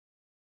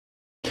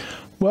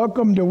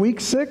Welcome to week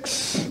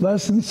 6,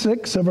 lesson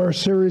 6 of our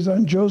series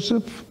on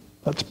Joseph.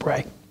 Let's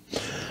pray.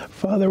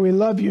 Father, we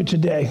love you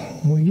today.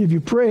 We give you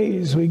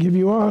praise. We give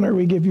you honor.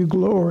 We give you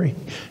glory.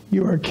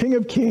 You are King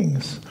of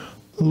Kings,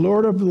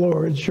 Lord of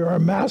Lords. You're our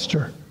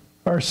Master,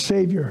 our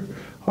Savior,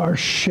 our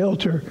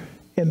shelter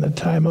in the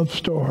time of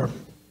storm.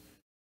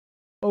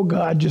 Oh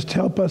God, just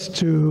help us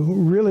to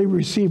really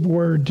receive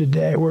word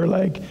today. We're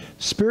like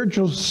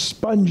spiritual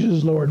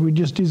sponges, Lord. We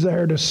just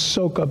desire to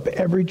soak up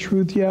every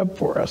truth you have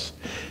for us.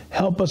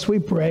 Help us, we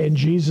pray, in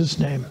Jesus'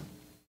 name.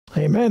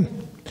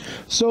 Amen.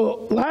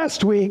 So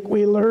last week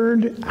we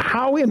learned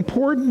how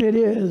important it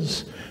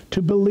is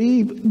to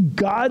believe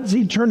God's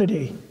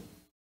eternity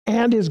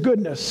and his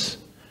goodness.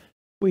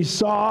 We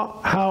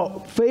saw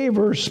how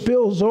favor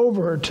spills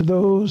over to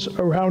those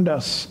around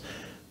us.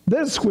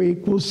 This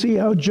week we'll see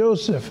how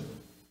Joseph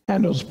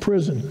handles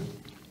prison.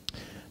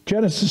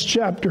 Genesis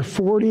chapter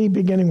 40,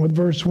 beginning with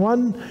verse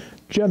 1.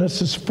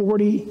 Genesis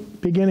 40,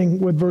 beginning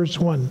with verse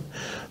 1.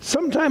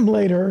 Sometime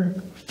later,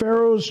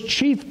 Pharaoh's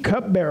chief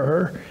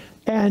cupbearer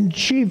and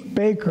chief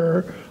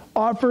baker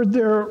offered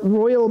their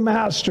royal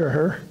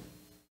master.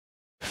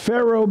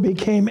 Pharaoh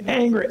became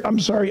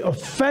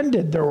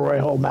offended the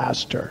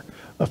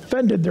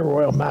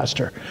royal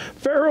master.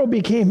 Pharaoh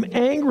became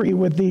angry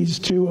with these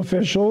two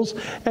officials,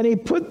 and he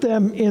put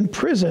them in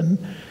prison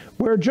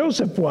where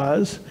Joseph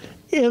was,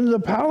 in the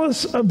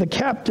palace of the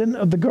captain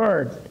of the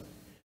guard.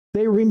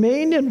 They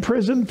remained in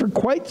prison for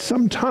quite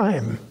some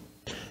time,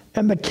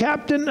 and the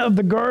captain of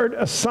the guard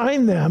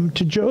assigned them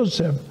to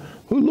Joseph,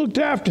 who looked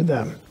after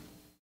them.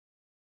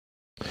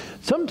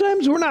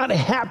 Sometimes we're not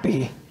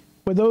happy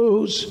with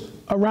those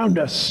around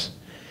us.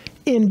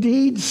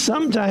 Indeed,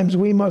 sometimes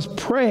we must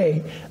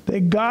pray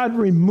that God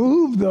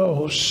remove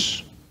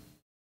those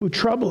who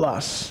trouble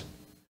us.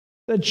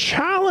 The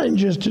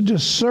challenge is to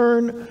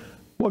discern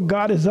what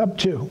God is up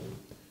to.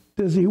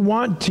 Does he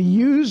want to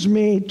use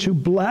me to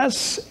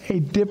bless a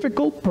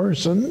difficult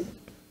person?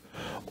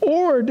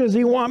 Or does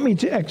he want me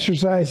to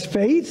exercise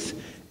faith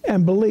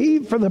and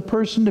believe for the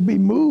person to be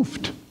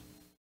moved?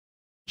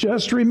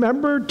 Just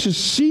remember to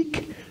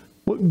seek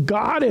what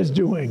God is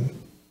doing.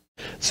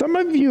 Some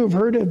of you have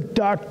heard of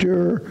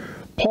Dr.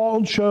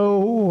 Paul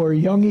Cho or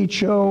Youngie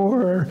Cho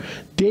or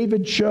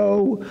David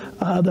Cho,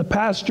 the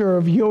pastor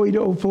of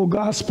Yoido Full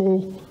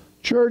Gospel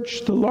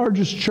Church, the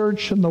largest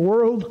church in the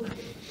world.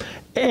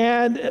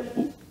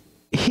 And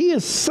he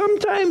is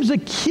sometimes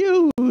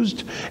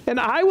accused, and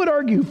I would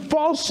argue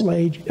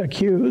falsely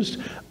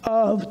accused,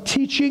 of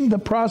teaching the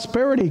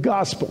prosperity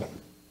gospel.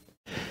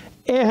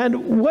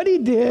 And what he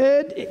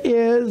did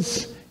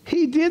is,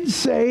 he did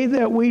say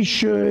that we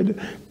should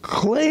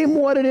claim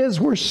what it is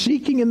we're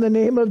seeking in the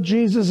name of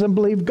Jesus and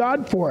believe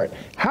God for it.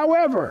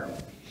 However,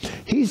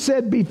 he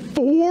said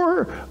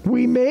before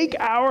we make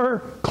our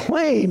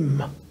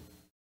claim,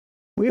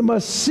 we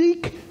must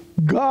seek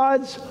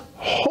God's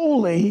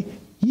holy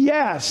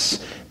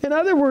yes. In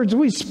other words,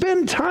 we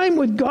spend time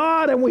with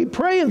God and we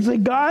pray and say,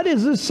 God,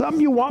 is this something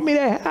you want me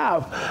to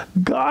have?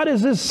 God,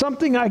 is this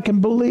something I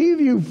can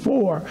believe you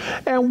for?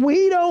 And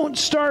we don't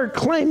start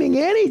claiming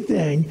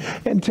anything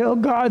until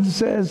God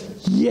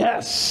says,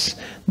 yes,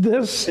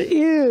 this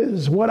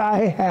is what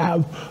I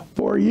have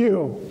for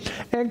you.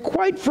 And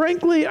quite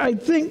frankly, I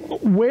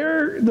think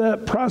where the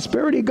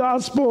prosperity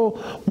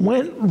gospel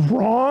went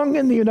wrong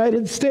in the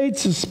United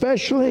States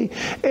especially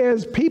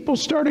is people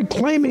started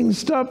claiming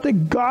stuff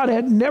that God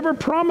had never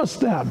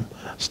promised them,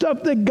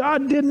 stuff that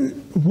God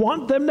didn't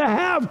want them to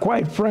have,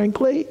 quite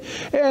frankly.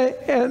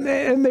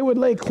 And they would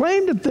lay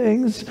claim to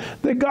things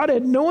that God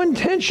had no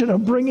intention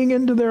of bringing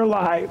into their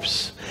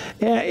lives.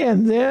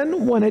 And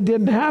then when it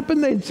didn't happen,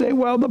 they'd say,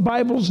 well, the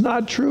Bible's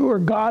not true, or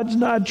God's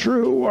not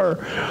true,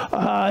 or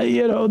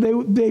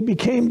they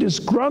became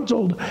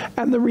disgruntled.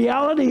 And the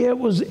reality, it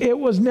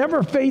was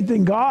never faith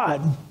in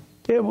God.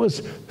 It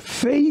was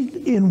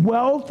faith in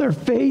wealth, or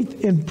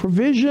faith in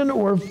provision,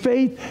 or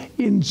faith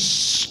in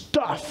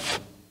stuff.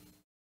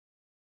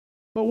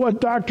 But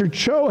what Dr.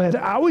 Cho had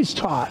always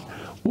taught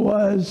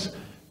was,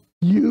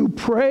 you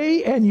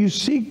pray and you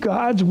seek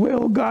God's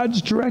will,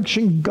 God's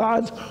direction,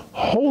 God's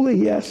holy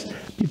yes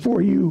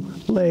before you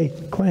lay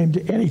claim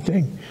to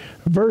anything.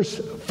 Verse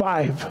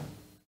 5.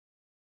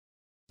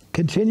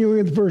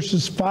 Continuing with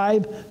verses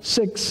 5,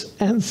 6,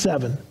 and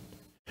 7.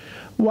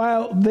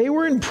 While they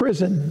were in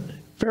prison,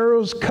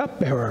 Pharaoh's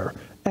cupbearer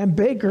and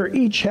baker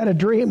each had a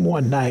dream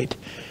one night,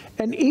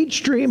 and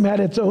each dream had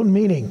its own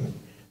meaning.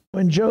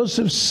 When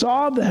Joseph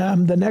saw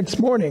them the next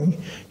morning,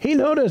 he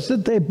noticed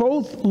that they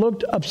both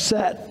looked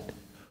upset.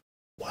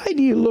 Why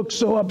do you look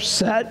so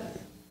upset?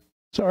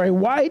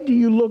 Why do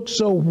you look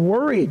so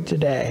worried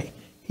today?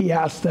 He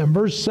asked them.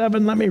 Verse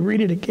 7, let me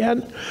read it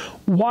again.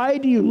 Why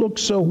do you look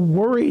so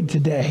worried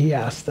today? He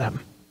asked them.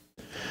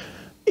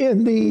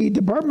 In the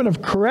Department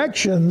of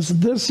Corrections,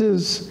 this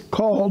is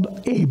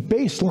called a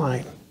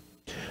baseline.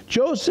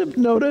 Joseph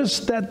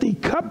noticed that the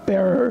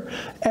cupbearer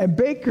and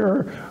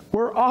baker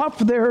were off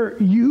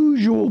their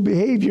usual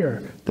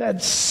behavior,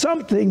 that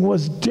something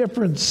was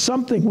different,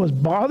 something was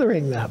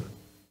bothering them.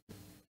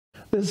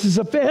 This is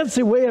a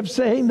fancy way of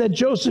saying that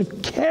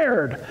Joseph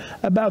cared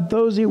about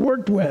those he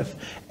worked with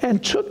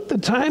and took the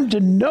time to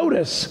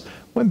notice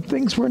when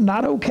things were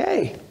not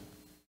okay.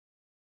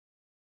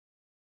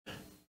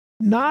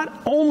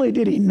 Not only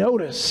did he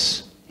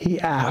notice, he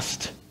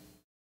asked.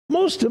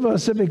 Most of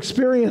us have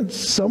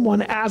experienced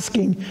someone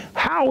asking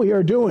how we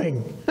are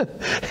doing.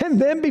 And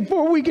then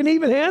before we can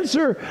even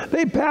answer,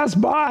 they pass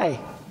by.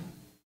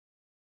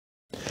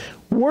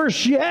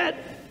 Worse yet,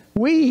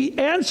 we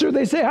answer,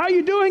 they say, how are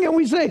you doing? And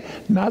we say,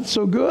 not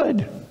so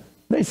good.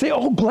 They say,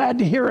 oh, glad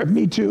to hear it,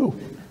 me too.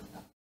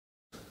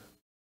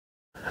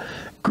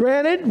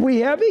 Granted, we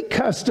have a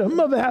custom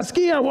of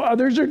asking how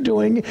others are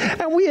doing,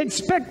 and we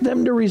expect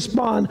them to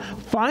respond,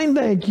 fine,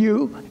 thank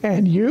you,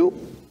 and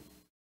you?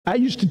 I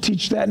used to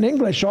teach that in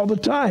English all the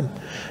time.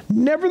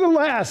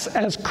 Nevertheless,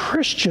 as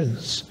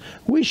Christians,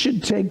 we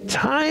should take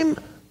time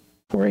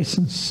for a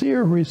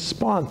sincere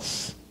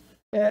response.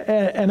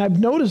 And I've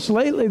noticed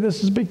lately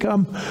this has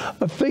become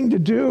a thing to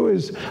do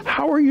is,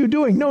 how are you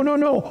doing?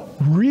 No.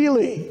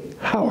 Really,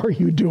 how are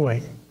you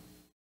doing?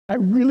 I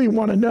really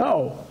want to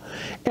know.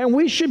 And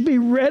we should be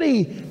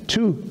ready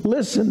to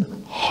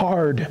listen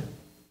hard.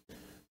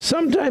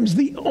 Sometimes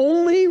the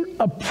only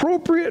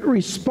appropriate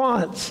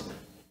response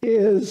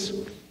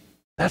is,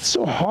 that's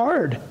so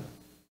hard.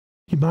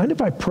 You mind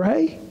if I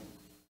pray?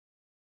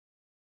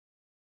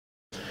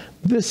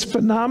 This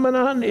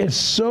phenomenon is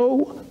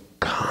so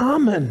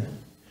common.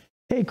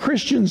 A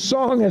Christian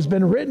song has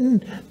been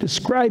written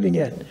describing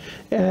it.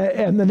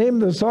 And the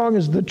name of the song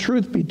is The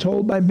Truth Be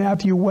Told by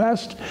Matthew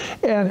West.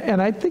 And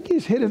I think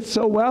he's hit it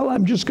so well,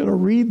 I'm just going to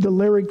read the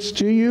lyrics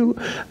to you.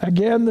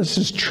 Again, this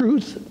is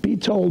Truth Be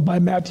Told by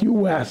Matthew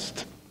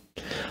West.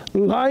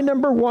 Line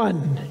number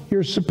 1,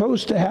 you're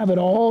supposed to have it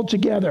all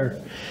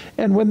together.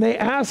 And when they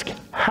ask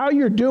how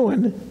you're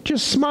doing,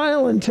 just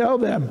smile and tell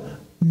them,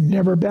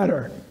 never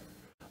better.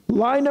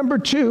 Line number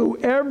 2,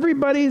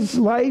 everybody's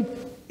life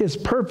is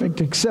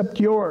perfect except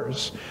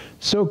yours.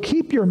 So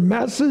keep your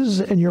messes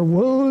and your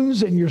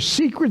wounds and your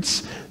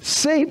secrets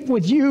safe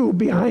with you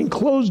behind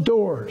closed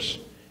doors.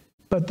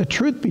 But the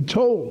truth be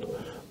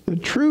told, the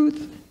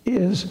truth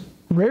is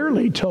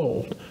rarely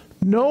told.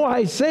 No,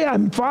 I say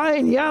I'm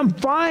fine. Yeah, I'm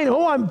fine.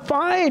 Oh, I'm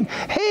fine.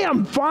 Hey,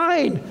 I'm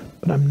fine.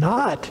 But I'm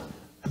not.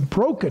 I'm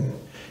broken.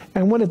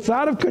 And when it's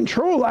out of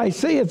control, I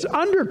say it's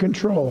under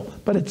control,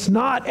 but it's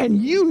not,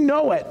 and you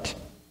know it.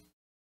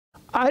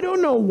 I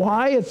don't know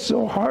why it's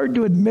so hard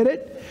to admit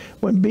it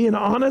when being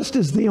honest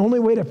is the only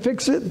way to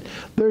fix it.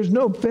 There's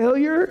no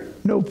failure,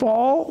 no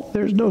fall.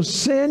 There's no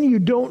sin you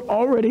don't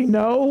already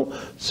know,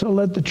 so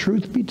let the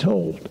truth be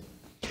told.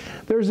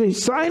 There's a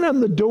sign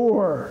on the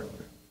door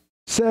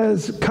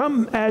says,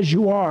 come as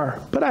you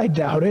are, but I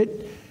doubt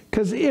it,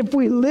 because if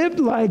we lived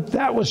like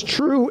that was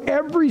true,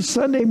 every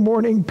Sunday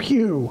morning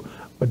pew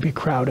would be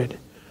crowded.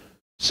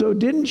 So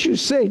didn't you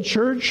say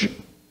church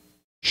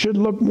should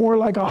look more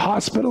like a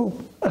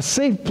hospital, a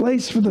safe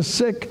place for the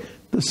sick,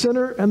 the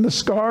sinner, and the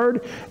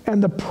scarred,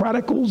 and the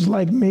prodigals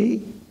like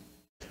me?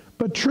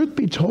 But truth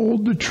be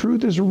told, the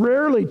truth is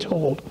rarely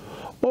told.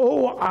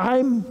 Oh,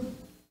 I'm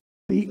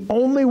the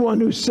only one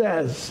who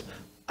says,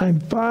 I'm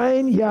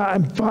fine, yeah,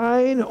 I'm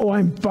fine, oh,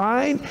 I'm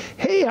fine,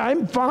 hey,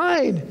 I'm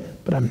fine,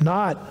 but I'm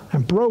not,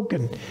 I'm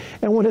broken.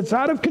 And when it's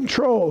out of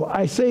control,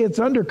 I say it's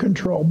under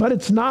control, but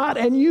it's not,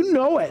 and you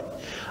know it.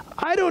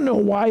 I don't know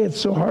why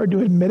it's so hard to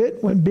admit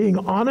it when being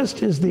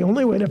honest is the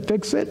only way to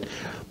fix it.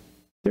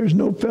 There's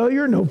no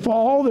failure, no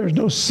fall, there's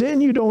no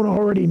sin you don't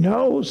already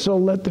know, so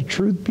let the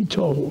truth be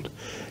told.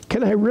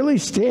 Can I really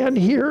stand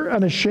here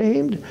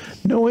unashamed,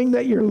 knowing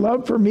that your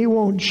love for me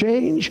won't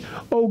change?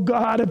 Oh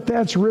God, if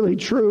that's really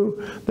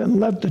true, then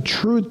let the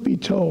truth be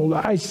told.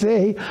 I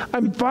say,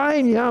 I'm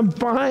fine, yeah, I'm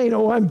fine,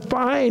 oh, I'm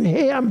fine,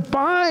 hey, I'm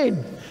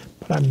fine,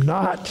 but I'm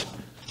not,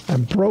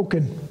 I'm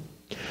broken.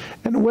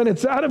 And when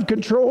it's out of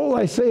control,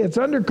 I say it's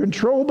under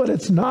control, but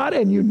it's not,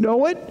 and you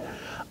know it.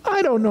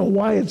 I don't know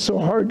why it's so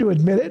hard to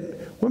admit it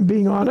when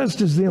being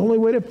honest is the only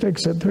way to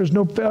fix it. There's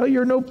no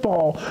failure, no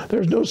fall.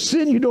 There's no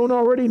sin you don't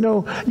already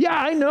know. Yeah,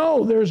 I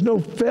know. There's no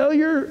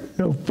failure,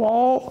 no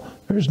fall.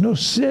 There's no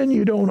sin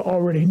you don't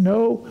already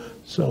know.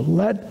 So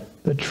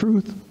let the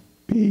truth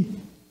be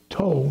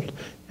told.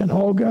 And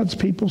all God's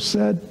people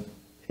said,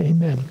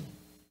 amen.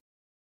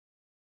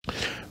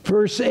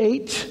 Verse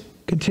 8,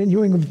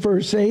 continuing with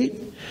verse 8.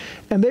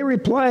 And they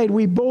replied,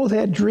 we both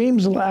had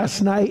dreams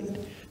last night,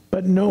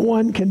 but no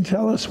one can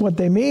tell us what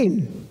they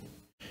mean.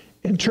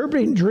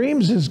 Interpreting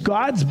dreams is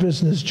God's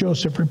business,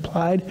 Joseph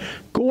replied.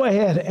 Go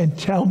ahead and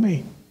tell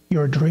me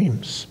your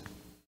dreams.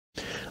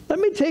 Let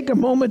me take a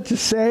moment to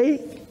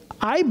say,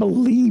 I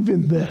believe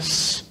in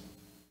this.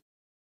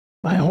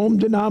 My home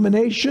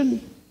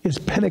denomination is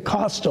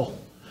Pentecostal.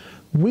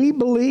 We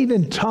believe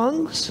in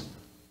tongues,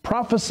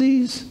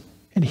 prophecies,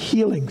 and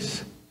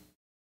healings.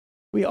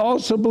 We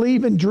also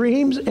believe in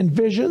dreams and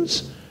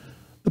visions.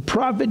 The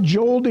prophet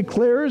Joel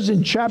declares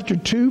in chapter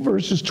 2,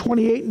 verses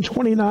 28 and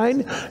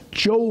 29,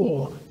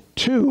 Joel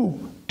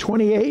 2,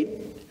 28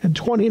 and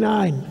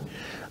 29.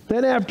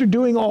 Then after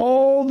doing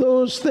all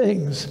those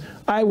things,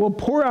 I will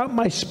pour out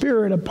my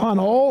Spirit upon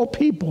all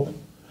people.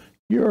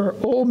 Your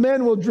old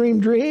men will dream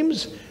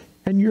dreams,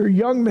 and your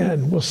young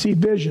men will see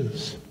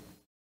visions.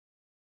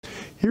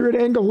 Here at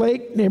Angle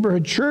Lake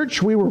Neighborhood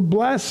Church, we were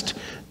blessed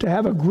to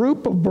have a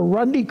group of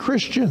Burundi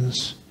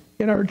Christians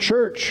in our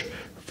church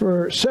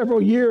for several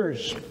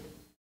years.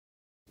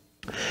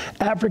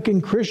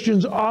 African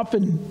Christians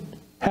often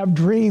have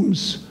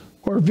dreams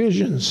or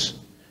visions.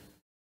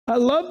 I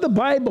love the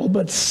Bible,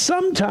 but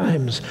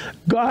sometimes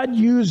God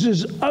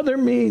uses other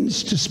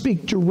means to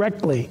speak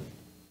directly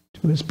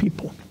to his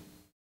people.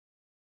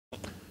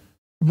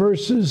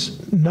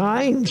 Verses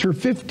 9 through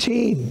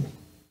 15.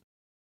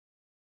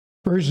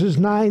 Verses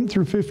 9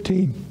 through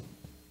 15.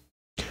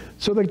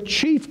 So the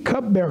chief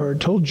cupbearer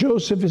told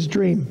Joseph his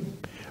dream.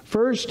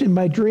 First, in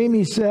my dream,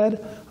 he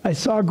said, I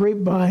saw a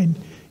grapevine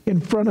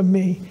in front of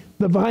me.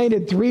 The vine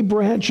had 3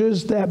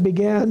 branches that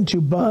began to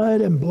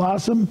bud and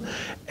blossom,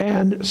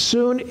 and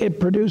soon it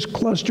produced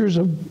clusters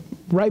of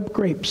ripe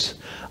grapes.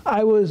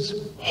 I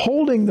was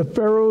holding the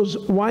Pharaoh's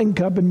wine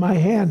cup in my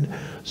hand,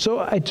 so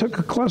I took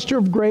a cluster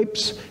of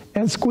grapes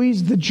and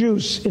squeezed the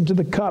juice into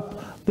the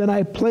cup. Then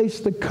I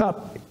placed the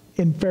cup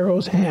in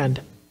Pharaoh's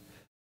hand.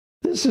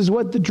 This is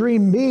what the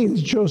dream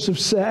means, Joseph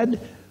said.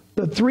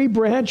 The 3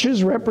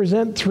 branches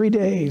represent 3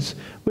 days.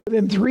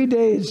 Within 3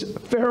 days,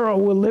 Pharaoh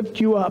will lift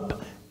you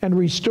up and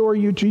restore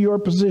you to your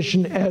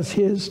position as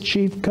his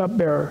chief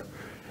cupbearer.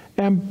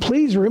 And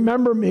please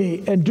remember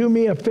me and do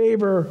me a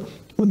favor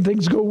when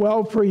things go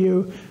well for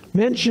you.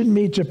 Mention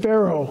me to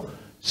Pharaoh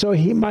so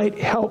he might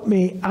help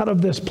me out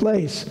of this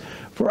place.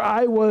 For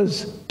I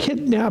was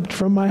kidnapped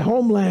from my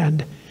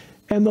homeland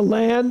and the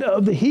land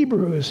of the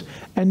Hebrews,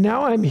 and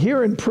now I'm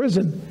here in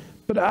prison,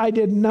 but I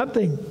did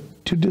nothing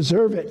to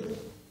deserve it.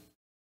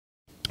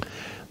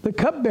 The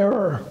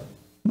cupbearer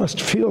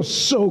must feel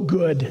so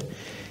good.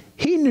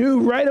 He knew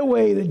right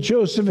away that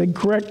Joseph had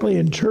correctly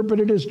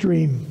interpreted his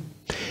dream.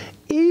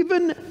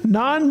 Even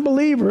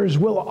non-believers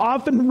will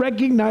often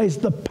recognize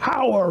the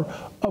power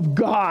of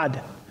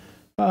God.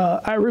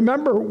 I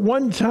remember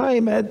one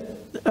time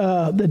at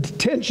the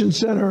detention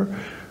center,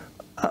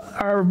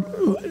 our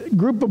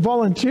group of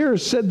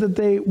volunteers said that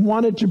they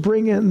wanted to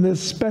bring in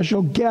this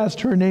special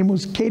guest. Her name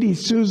was Katie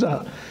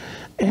Souza.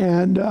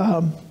 And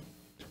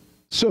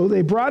so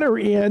they brought her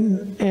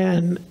in,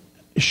 and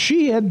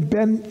she had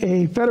been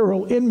a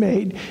federal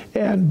inmate.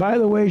 And by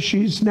the way,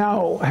 she's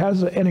now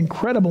has an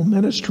incredible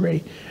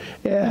ministry.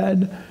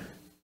 And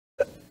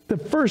the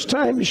first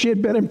time she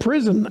had been in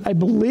prison, I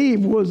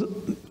believe, was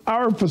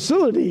our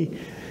facility.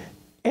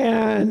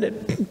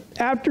 And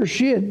after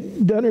she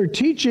had done her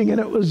teaching, and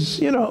it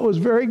was, it was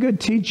very good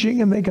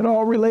teaching, and they could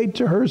all relate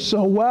to her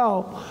so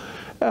well,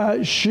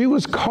 she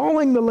was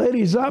calling the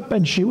ladies up,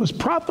 and she was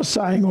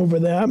prophesying over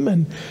them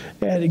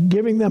and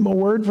giving them a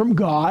word from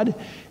God.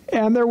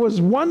 And there was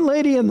one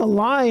lady in the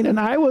line, and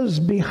I was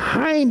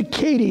behind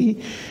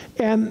Katie,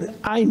 and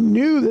I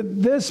knew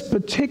that this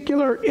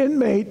particular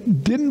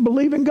inmate didn't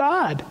believe in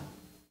God.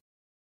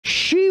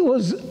 She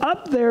was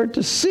up there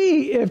to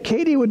see if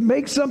Katie would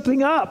make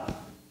something up.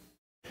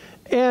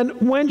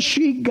 And when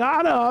she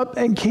got up,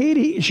 and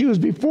she was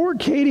before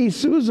Katie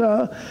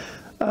Souza,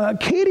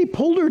 Katie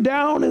pulled her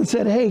down and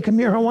said, hey, come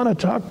here, I want to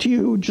talk to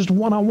you just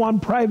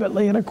one-on-one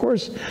privately. And of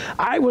course,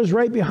 I was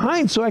right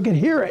behind so I could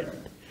hear it.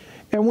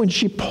 And when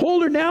she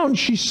pulled her down,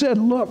 she said,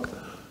 look,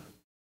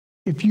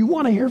 if you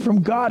want to hear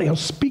from God, he'll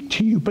speak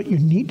to you, but you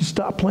need to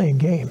stop playing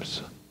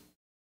games.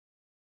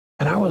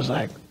 And I was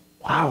like,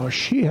 wow,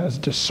 she has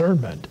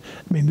discernment.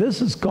 I mean,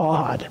 this is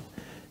God.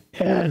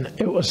 And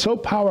it was so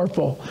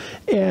powerful.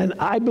 And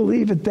I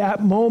believe at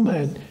that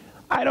moment,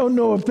 I don't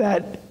know if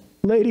that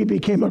lady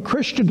became a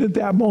Christian at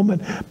that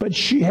moment, but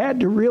she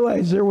had to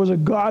realize there was a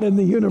God in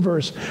the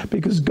universe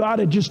because God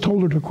had just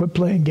told her to quit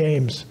playing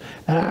games.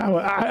 And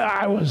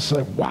I was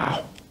like,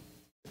 wow.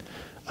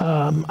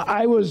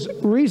 I was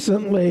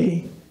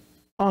recently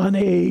on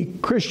a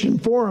Christian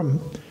forum,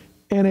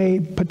 and a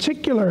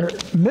particular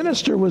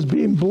minister was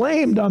being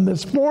blamed on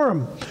this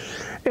forum.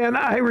 And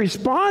I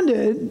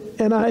responded,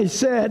 and I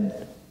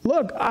said,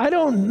 look, I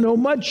don't know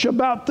much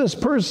about this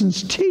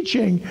person's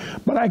teaching,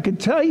 but I could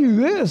tell you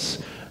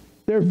this.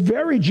 They're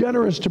very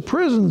generous to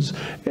prisons.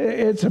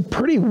 It's a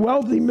pretty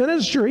wealthy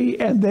ministry,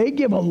 and they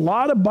give a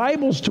lot of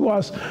Bibles to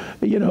us.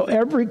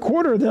 Every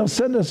quarter they'll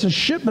send us a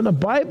shipment of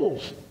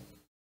Bibles.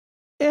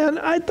 And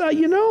I thought,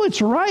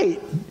 it's right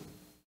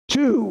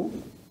to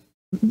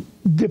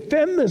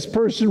defend this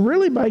person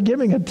really by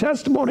giving a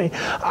testimony.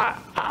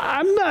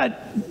 I'm not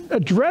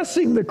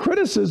addressing the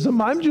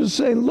criticism. I'm just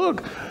saying,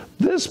 look,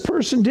 this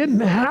person didn't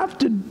have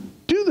to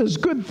do this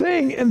good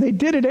thing, and they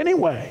did it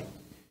anyway.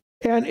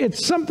 And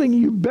it's something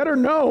you better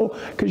know,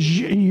 because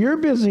you're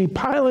busy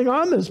piling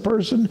on this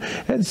person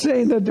and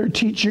saying that they're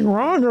teaching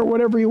wrong or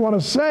whatever you want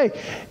to say.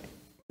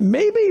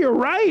 Maybe you're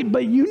right,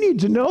 but you need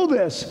to know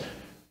this.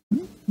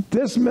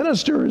 This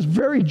minister is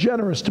very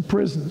generous to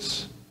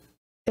prisons.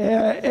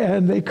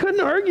 And they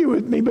couldn't argue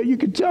with me, but you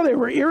could tell they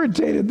were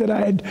irritated that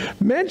I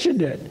had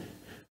mentioned it.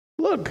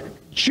 Look,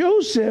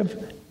 Joseph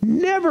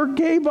never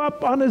gave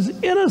up on his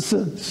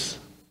innocence.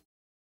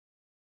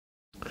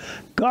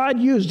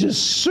 God used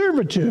his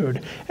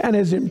servitude and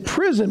his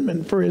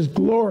imprisonment for his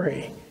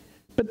glory.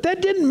 But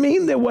that didn't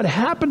mean that what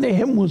happened to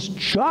him was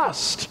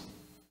just.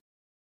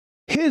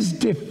 His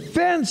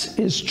defense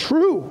is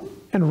true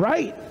and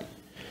right.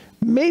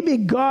 Maybe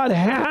God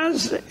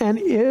has and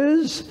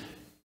is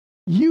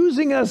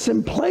using us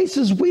in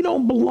places we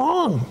don't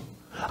belong.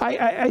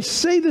 I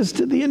say this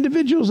to the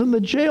individuals in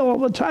the jail all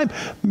the time.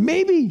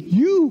 Maybe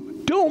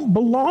you don't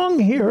belong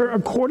here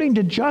according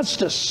to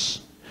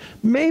justice.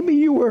 Maybe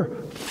you were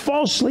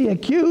falsely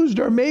accused,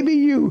 or maybe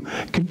you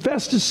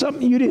confessed to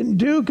something you didn't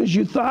do because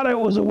you thought it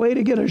was a way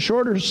to get a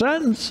shorter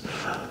sentence.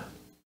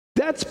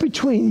 That's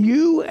between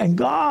you and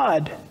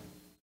God.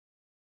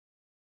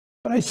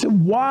 But I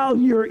said, while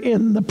you're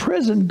in the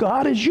prison,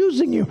 God is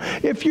using you.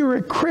 If you're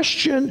a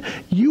Christian,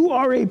 you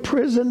are a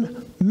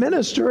prison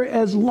minister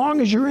as long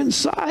as you're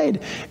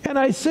inside. And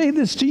I say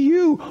this to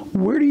you,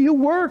 where do you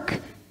work?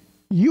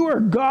 You are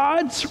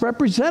God's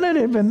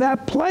representative in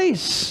that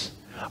place.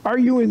 Are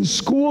you in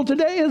school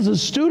today as a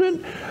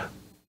student?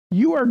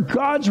 You are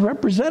God's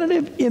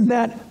representative in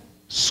that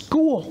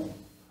school.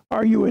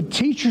 Are you a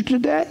teacher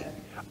today?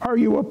 Are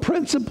you a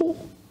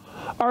principal?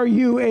 Are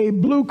you a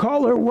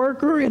blue-collar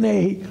worker in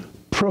a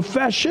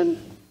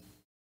profession?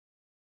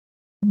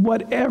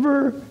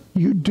 Whatever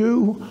you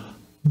do,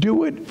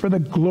 do it for the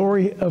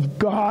glory of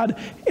God,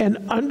 and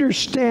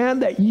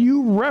understand that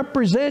you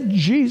represent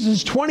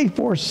Jesus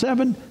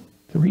 24/7,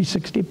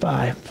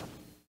 365.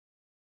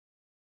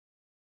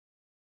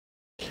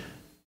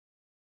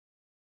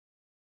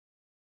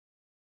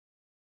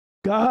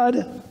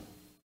 God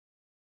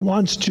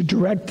wants to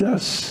direct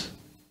us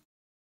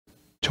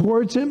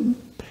towards him,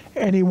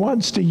 and he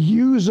wants to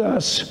use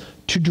us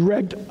to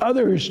direct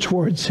others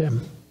towards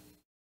him.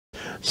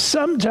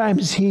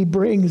 Sometimes he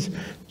brings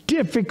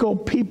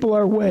difficult people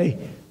our way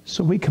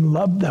so we can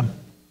love them.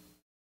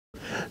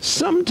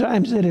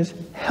 Sometimes it is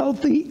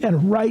healthy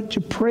and right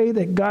to pray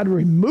that God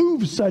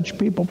removes such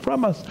people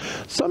from us.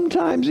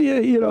 Sometimes,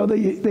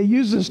 they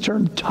use this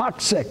term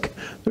toxic.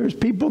 There's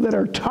people that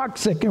are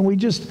toxic and we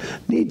just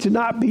need to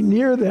not be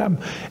near them.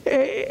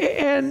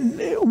 And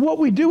what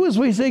we do is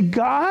we say,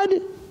 God,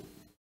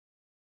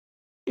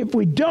 if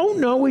we don't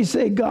know, we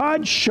say,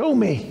 God, show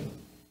me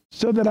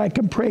so that I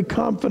can pray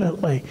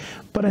confidently.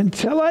 But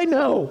until I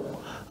know,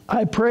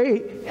 I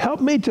pray,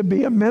 help me to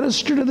be a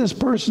minister to this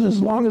person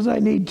as long as I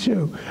need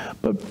to.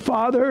 But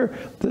Father,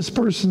 this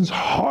person's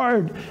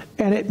hard,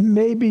 and it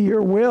may be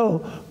your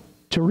will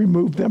to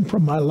remove them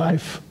from my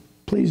life.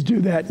 Please do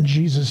that in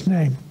Jesus'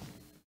 name.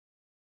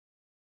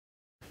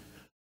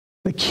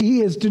 The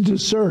key is to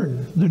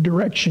discern the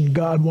direction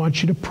God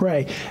wants you to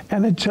pray.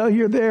 And until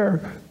you're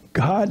there,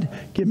 God,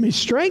 give me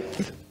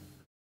strength,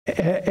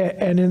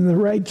 and in the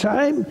right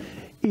time,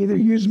 either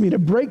use me to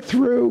break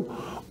through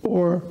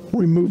or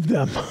remove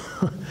them.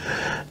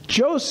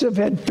 Joseph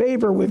had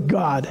favor with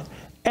God,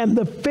 and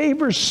the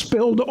favor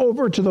spilled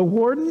over to the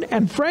warden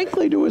and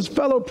frankly to his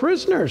fellow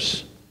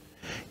prisoners.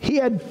 He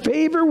had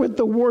favor with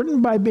the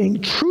warden by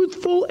being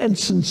truthful and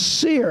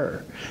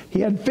sincere. He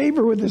had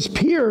favor with his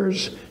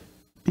peers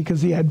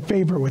because he had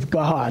favor with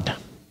God.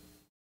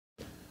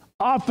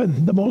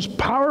 Often the most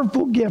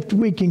powerful gift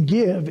we can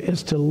give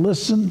is to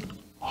listen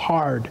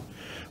hard.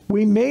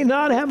 We may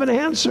not have an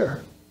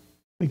answer.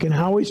 We can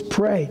always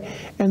pray.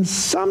 And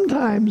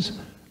sometimes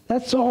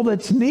that's all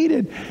that's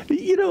needed.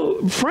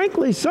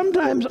 Frankly,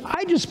 sometimes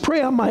I just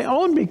pray on my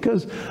own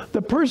because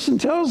the person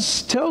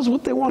tells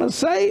what they want to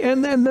say,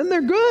 and then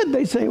they're good.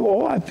 They say,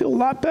 oh, I feel a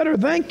lot better,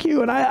 thank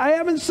you. And I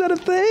haven't said a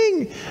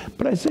thing.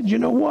 But I said, you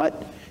know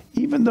what?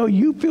 Even though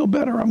you feel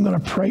better, I'm going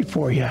to pray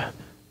for you.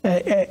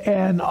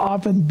 And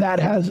often that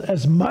has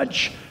as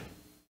much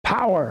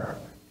power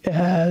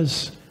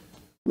as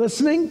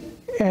listening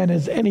and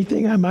as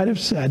anything I might have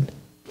said.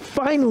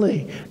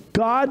 Finally,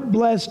 God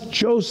blessed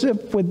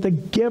Joseph with the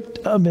gift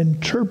of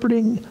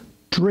interpreting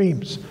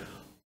dreams.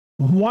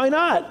 Why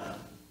not?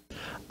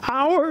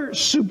 Our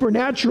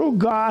supernatural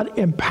God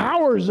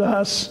empowers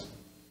us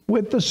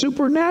with the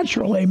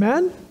supernatural.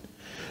 Amen?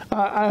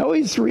 I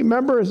always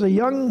remember as a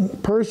young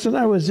person,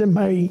 I was in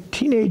my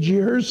teenage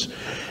years,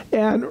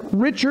 and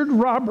Richard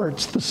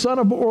Roberts, the son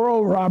of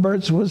Oral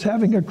Roberts, was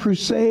having a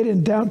crusade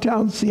in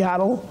downtown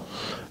Seattle,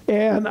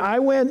 and I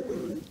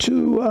went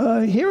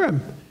to hear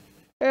him.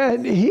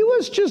 And he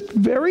was just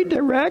very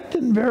direct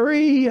and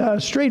very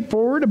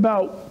straightforward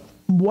about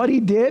what he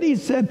did. He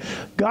said,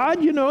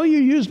 God, you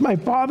used my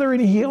father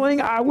in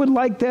healing. I would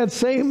like that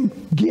same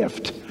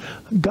gift.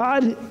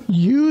 God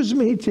used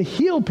me to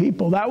heal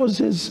people. That was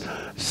his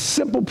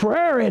simple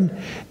prayer.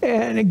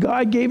 And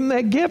God gave him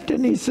that gift.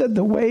 And he said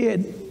the way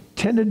it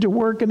tended to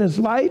work in his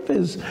life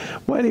is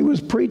when he was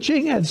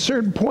preaching, at a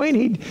certain point,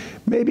 he'd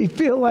maybe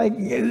feel like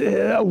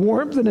a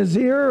warmth in his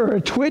ear or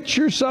a twitch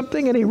or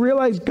something, and he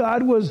realized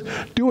God was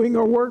doing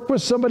a work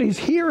with somebody's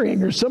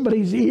hearing or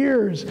somebody's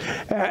ears.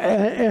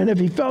 And if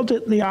he felt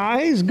it in the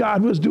eyes,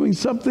 God was doing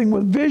something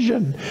with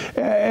vision.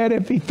 And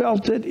if he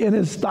felt it in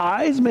his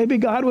thighs, maybe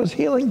God was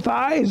healing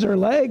thighs or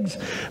legs.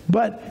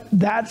 But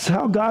that's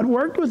how God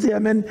worked with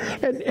him.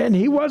 And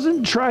he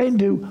wasn't trying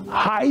to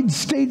hide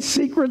state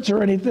secrets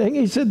or anything.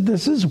 He said,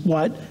 this is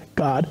what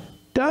God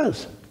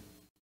does.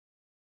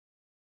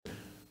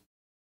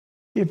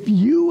 If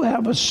you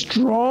have a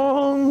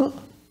strong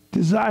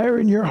desire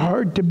in your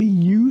heart to be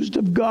used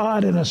of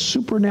God in a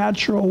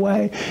supernatural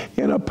way,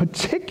 in a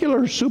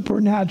particular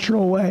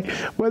supernatural way,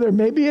 whether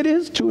maybe it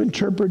is to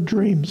interpret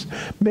dreams,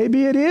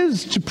 maybe it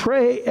is to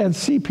pray and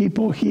see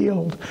people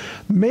healed,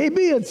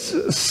 maybe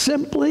it's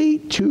simply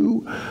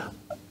to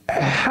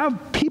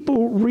have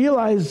people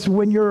realize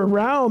when you're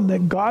around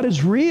that God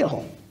is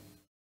real,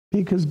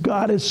 because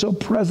God is so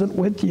present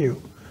with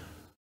you.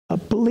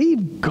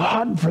 Believe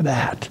God for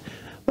that.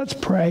 Let's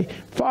pray.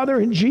 Father,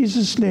 in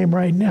Jesus' name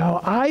right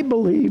now, I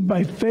believe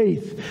by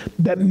faith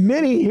that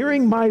many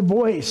hearing my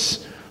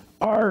voice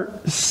are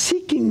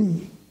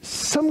seeking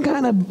some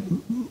kind of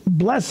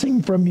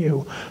blessing from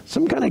you,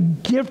 some kind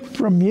of gift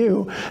from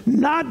you,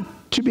 not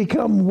to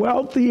become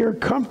wealthy or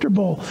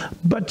comfortable,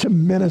 but to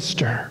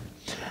minister.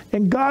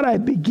 And God, I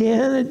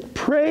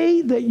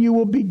pray that you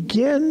will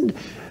begin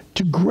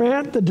to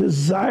grant the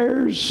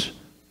desires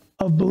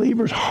of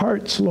believers'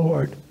 hearts,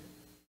 Lord,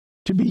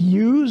 to be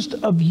used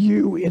of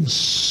you in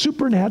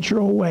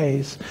supernatural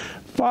ways.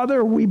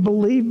 Father, we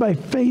believe by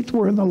faith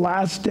we're in the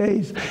last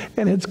days,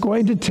 and it's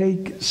going to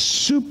take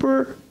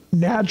supernatural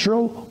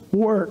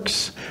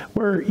works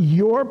where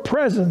your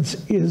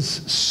presence is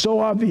so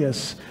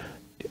obvious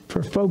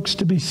for folks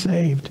to be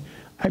saved.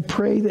 I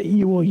pray that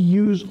you will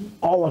use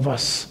all of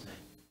us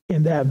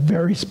in that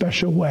very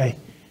special way.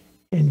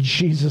 In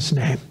Jesus'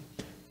 name.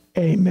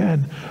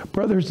 Amen.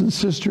 Brothers and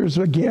sisters,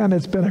 again,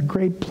 it's been a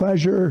great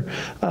pleasure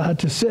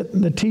to sit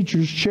in the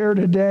teacher's chair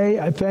today.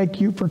 I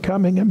thank you for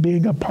coming and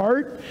being a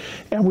part,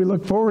 and we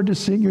look forward to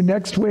seeing you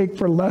next week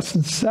for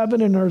Lesson 7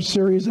 in our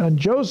series on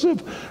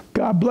Joseph.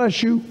 God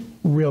bless you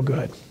real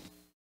good.